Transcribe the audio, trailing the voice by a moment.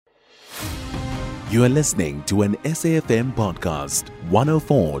You are listening to an SAFM podcast,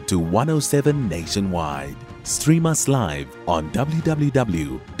 104 to 107 nationwide. Stream us live on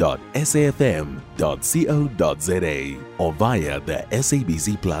www.safm.co.za or via the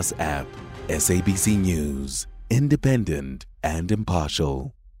SABC Plus app. SABC News, independent and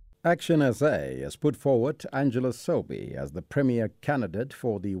impartial. ActionSA has put forward Angela Sobey as the premier candidate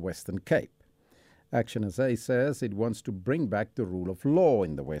for the Western Cape. ActionSA says it wants to bring back the rule of law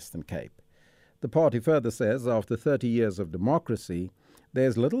in the Western Cape. The party further says after 30 years of democracy,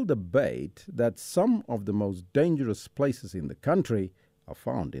 there's little debate that some of the most dangerous places in the country are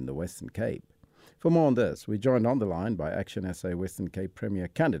found in the Western Cape. For more on this, we're joined on the line by ActionSA Western Cape Premier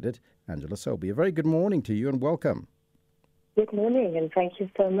candidate Angela Sobey. A very good morning to you and welcome. Good morning, and thank you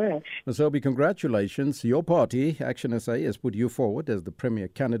so much. Ms. Sobey, congratulations. Your party, ActionSA, has put you forward as the premier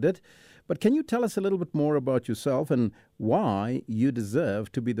candidate. But can you tell us a little bit more about yourself and why you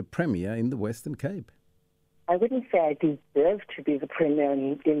deserve to be the premier in the Western Cape? I wouldn't say I deserve to be the premier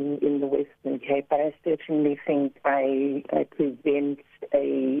in the Western Cape, but I certainly think I present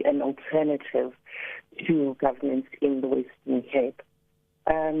an alternative to governments in the Western Cape.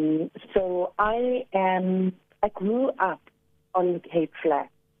 So I grew up on the Cape Flat.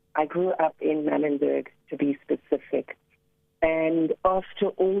 I grew up in Manenberg, to be specific. And after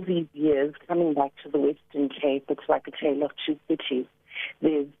all these years, coming back to the Western Cape, it's like a tale of two cities.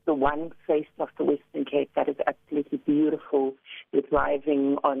 There's the one face of the Western Cape that is absolutely beautiful. You're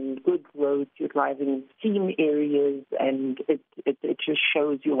driving on good roads, you're driving in scene areas, and it just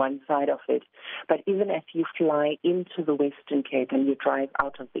shows you one side of it. But even as you fly into the Western Cape and you drive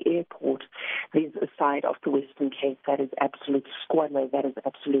out of the airport, there's a side of the Western Cape that is absolute squalor, that is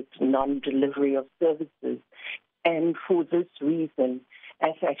absolute non-delivery of services. And for this reason,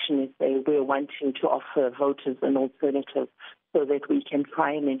 as ActionSA, we're wanting to offer voters an alternative so that we can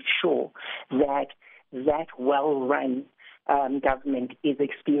try and ensure that well-run government is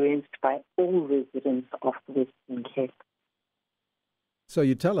experienced by all residents of the Western Cape. So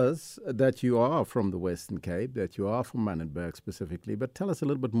you tell us that you are from the Western Cape, that you are from Manenberg specifically, but tell us a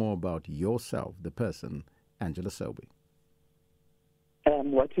little bit more about yourself, the person, Angela Sobey.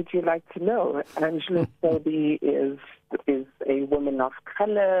 What would you like to know? Angela Sobey is a woman of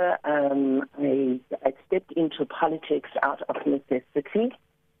color. I stepped into politics out of necessity.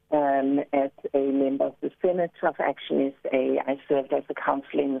 As a member of the Senate of ActionSA, I served as a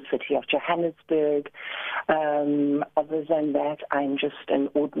councillor in the city of Johannesburg. Other than that, I'm just an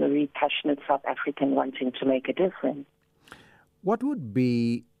ordinary, passionate South African wanting to make a difference. What would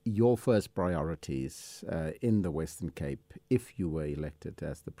be your first priorities in the Western Cape if you were elected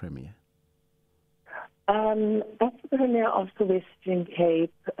as the Premier? As the Premier of the Western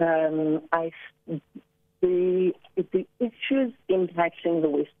Cape, the issues impacting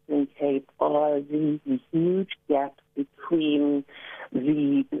the Western Cape are the huge gap between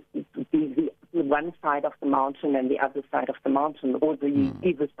the one side of the mountain and the other side of the mountain, or the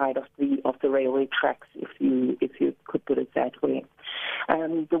either side of the railway tracks, if you could put it that way.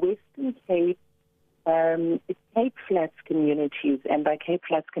 The Western Cape, it's Cape Flats communities, and by Cape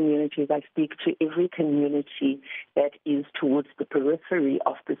Flats communities, I speak to every community that is towards the periphery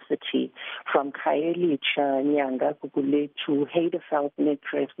of the city, from Khayelitsha, Nyanga, Gugulethu, Heideveld,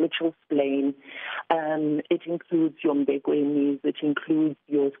 Netreff, Mitchell's Plain. It includes your Mbekwenis, it includes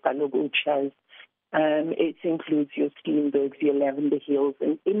your Skalobuchas, it includes your Steenbergs, your Lavender Hills,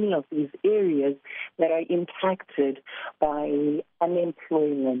 and any of these areas that are impacted by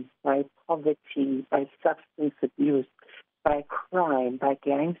unemployment, by poverty, by substance abuse, by crime, by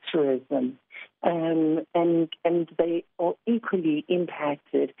gangsterism, and they are equally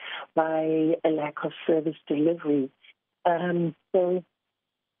impacted by a lack of service delivery. So,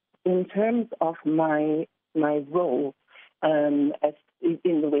 in terms of my role as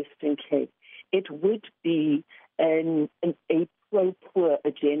in the Western Cape, it would be a pro-poor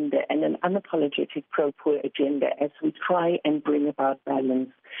agenda and an unapologetic pro-poor agenda as we try and bring about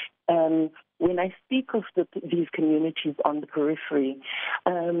balance. When I speak of these communities on the periphery,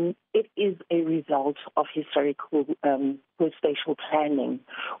 it is a result of historical spatial planning,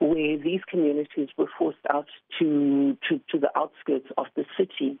 where these communities were forced out to the outskirts of the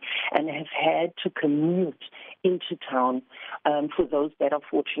city and have had to commute into town for those that are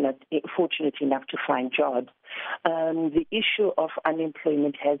fortunate enough to find jobs. The issue of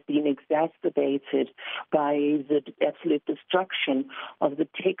unemployment has been exacerbated by the absolute destruction of the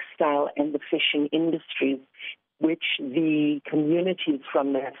textile and the fishing industries, which the communities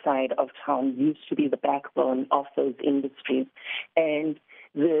from that side of town used to be the backbone of those industries. And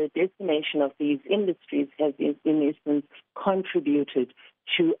the decimation of these industries has, in essence, contributed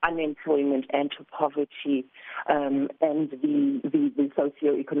to unemployment and to poverty, and the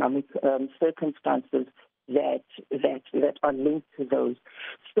socioeconomic circumstances that are linked to those.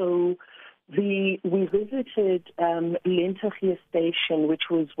 So we visited Lentegeur Station, which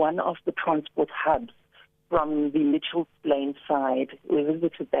was one of the transport hubs from the Mitchell's Plain side. We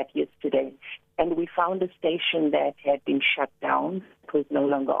visited that yesterday, and we found a station that had been shut down. It was no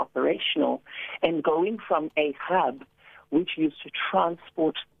longer operational. And going from a hub, which used to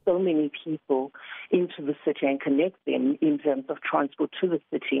transport so many people into the city and connect them in terms of transport to the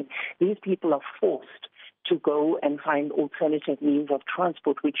city, these people are forced to go and find alternative means of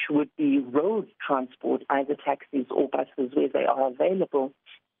transport, which would be road transport, either taxis or buses where they are available,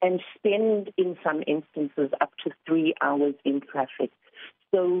 and spend, in some instances, up to 3 hours in traffic.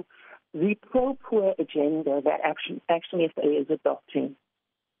 So the pro-poor agenda that ActionSA is adopting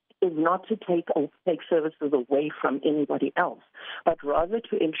is not to take services away from anybody else, but rather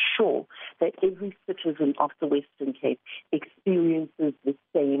to ensure that every citizen of the Western Cape experiences the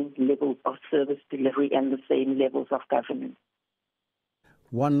same levels of service delivery and the same levels of governance.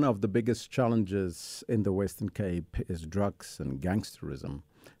 One of the biggest challenges in the Western Cape is drugs and gangsterism.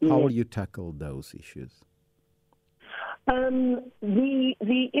 How will you tackle those issues? The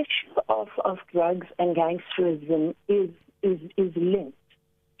issue of drugs and gangsterism is linked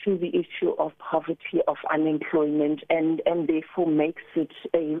to the issue of poverty, of unemployment, and therefore makes it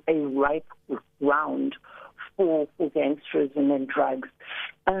a ripe ground for gangsterism and drugs.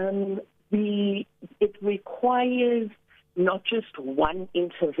 It requires not just one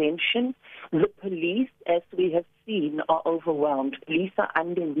intervention. The police, as we have seen, are overwhelmed. Police are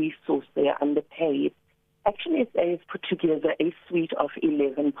under-resourced, they are underpaid. ActionSA has put together a suite of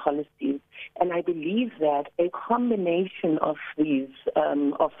 11 policies, and I believe that a combination of these,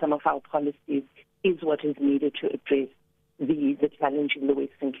 of some of our policies, is what is needed to address the challenge in the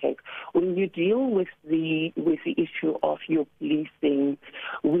Western Cape. When you deal with the issue of your policing,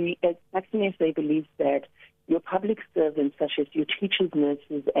 we at ActionSA believe that your public servants, such as your teachers,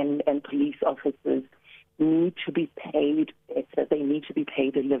 nurses, and police officers, need to be paid better. They need to be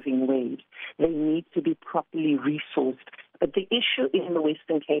paid a living wage. They need to be properly resourced. But the issue in the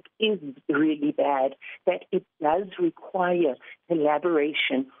Western Cape is really bad, that it does require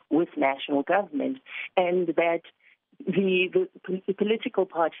collaboration with national government, and that the political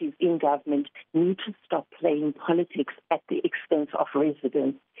parties in government need to stop playing politics at the expense of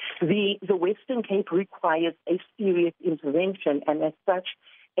residents. The Western Cape requires a serious intervention, and as such,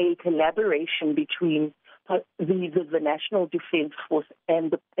 a collaboration between the National Defence Force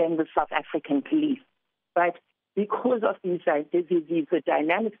and the South African police. But because of these the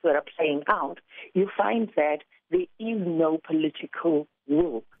dynamics that are playing out, you find that there is no political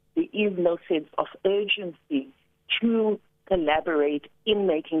will. There is no sense of urgency to collaborate in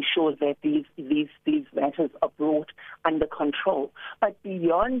making sure that these matters are brought under control. But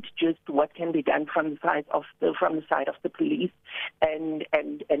beyond just what can be done from the side of the police and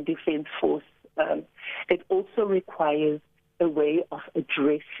defence force, it also requires a way of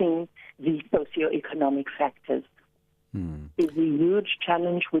addressing the socioeconomic factors. There's a huge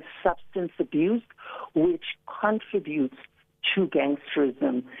challenge with substance abuse, which contributes to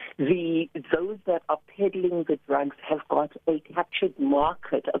gangsterism. Those that are peddling the drugs have got a captive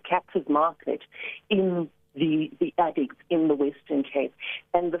market in the addicts in the Western Cape.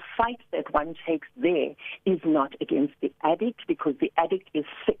 And the fight that one takes there is not against the addict, because the addict is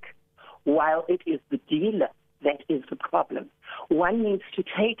sick, while it is the dealer that is the problem. One needs to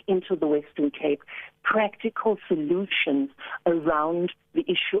take into the Western Cape practical solutions around the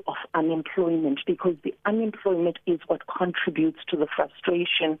issue of unemployment, because the unemployment is what contributes to the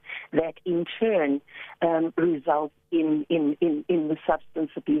frustration that in turn results in the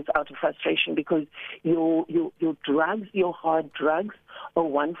substance abuse out of frustration, because your drugs, your hard drugs, are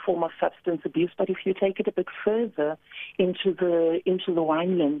one form of substance abuse. But if you take it a bit further into the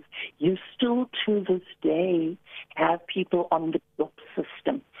winelands, you still to this day have people on the dope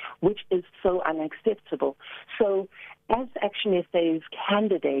system, which is so unacceptable. So as ActionSA's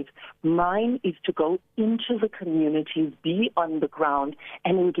candidate, mine is to go into the communities, be on the ground,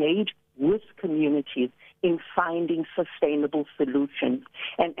 and engage with communities in finding sustainable solutions.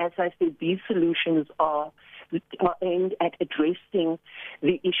 And as I said, these solutions are aimed at addressing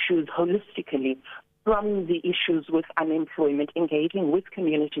the issues holistically, from the issues with unemployment, engaging with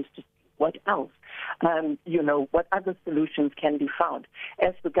communities to see what else, what other solutions can be found.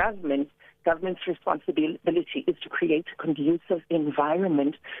 As the government, government's responsibility is to create a conducive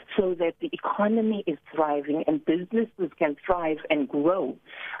environment so that the economy is thriving and businesses can thrive and grow,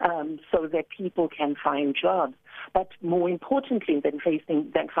 so that people can find jobs. But more importantly than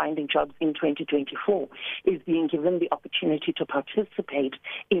finding jobs in 2024 is being given the opportunity to participate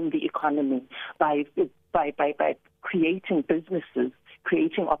in the economy by creating businesses,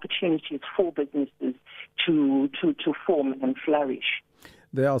 creating opportunities for businesses to form and flourish.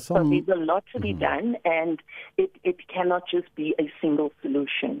 There are some... So there's a lot to be done, and it cannot just be a single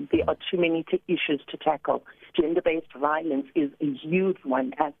solution. There are too many issues to tackle. Gender-based violence is a huge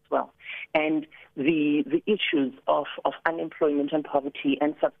one as well. And the issues of unemployment and poverty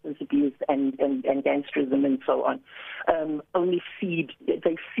and substance abuse and gangsterism and so on only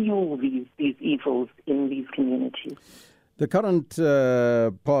fuel these evils in these communities. The current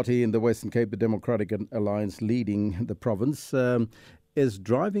party in the Western Cape, the Democratic Alliance leading the province, is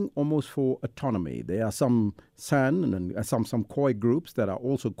driving almost for autonomy. There are some San and some Khoi groups that are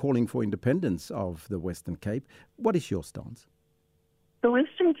also calling for independence of the Western Cape. What is your stance? The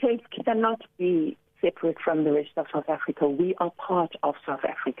Western Cape cannot be separate from the rest of South Africa. We are part of South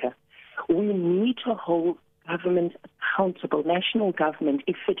Africa. We need to hold government accountable. National government,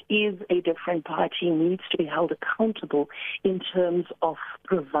 if it is a different party, needs to be held accountable in terms of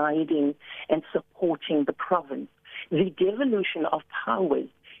providing and supporting the province. The devolution of powers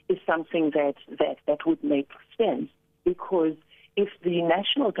is something that would make sense, because if the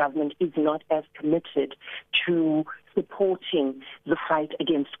national government is not as committed to supporting the fight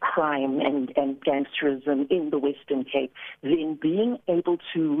against crime and gangsterism in the Western Cape, then being able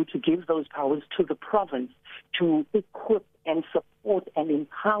to give those powers to the province to equip and support and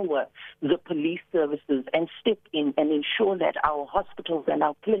empower the police services and step in and ensure that our hospitals and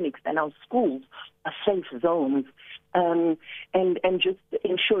our clinics and our schools are safe zones, and just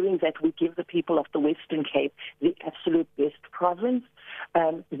ensuring that we give the people of the Western Cape the absolute best province,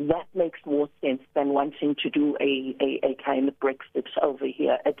 that makes more sense than wanting to do a kind of Brexit over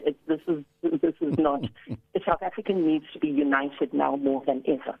here. This is not. South Africa needs to be united now more than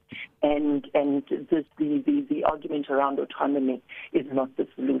ever, and the argument around autonomy is not the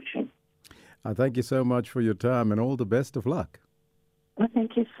solution. I thank you so much for your time and all the best of luck. Well,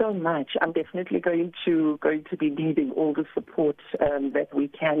 thank you so much. I'm definitely going to be needing all the support that we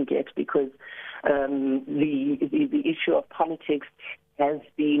can get, because the issue of politics has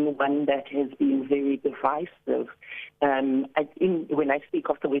been one that has been very divisive. When I speak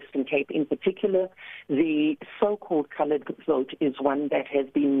of the Western Cape in particular, the so-called coloured vote is one that has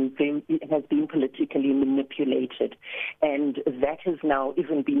been politically manipulated, and that has now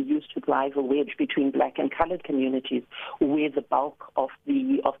even been used to drive a wedge between black and coloured communities, where the bulk of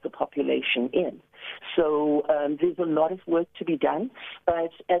the population is. So there's a lot of work to be done,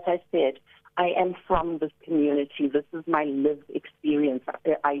 but as I said, I am from this community. This is my lived experience.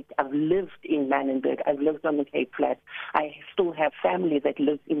 I've lived in Manenberg. I've lived on the Cape Flats. I still have family that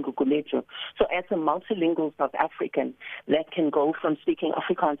lives in Gugulethu. So as a multilingual South African that can go from speaking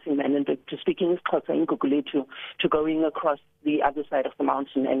Afrikaans in Manenberg to speaking Xhosa in Gugulethu to going across the other side of the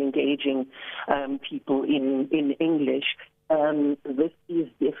mountain and engaging people in English, this is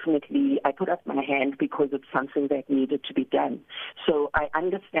definitely, I put up my hand because it's something that needed to be done. So I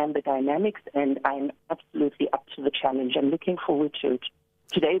understand the dynamics, and I'm absolutely up to the challenge. I'm looking forward to it.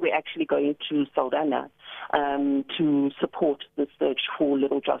 Today we're actually going to Saldanha to support the search for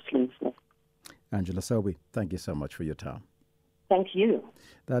little Jocelyn Smith. Angela Sobey, thank you so much for your time. Thank you.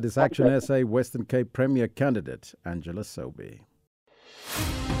 That is ActionSA Western Cape Premier candidate Angela Sobey.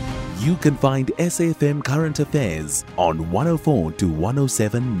 You can find SAFM Current Affairs on 104 to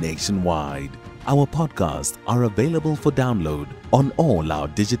 107 nationwide. Our podcasts are available for download on all our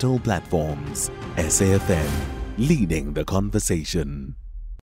digital platforms. SAFM, leading the conversation.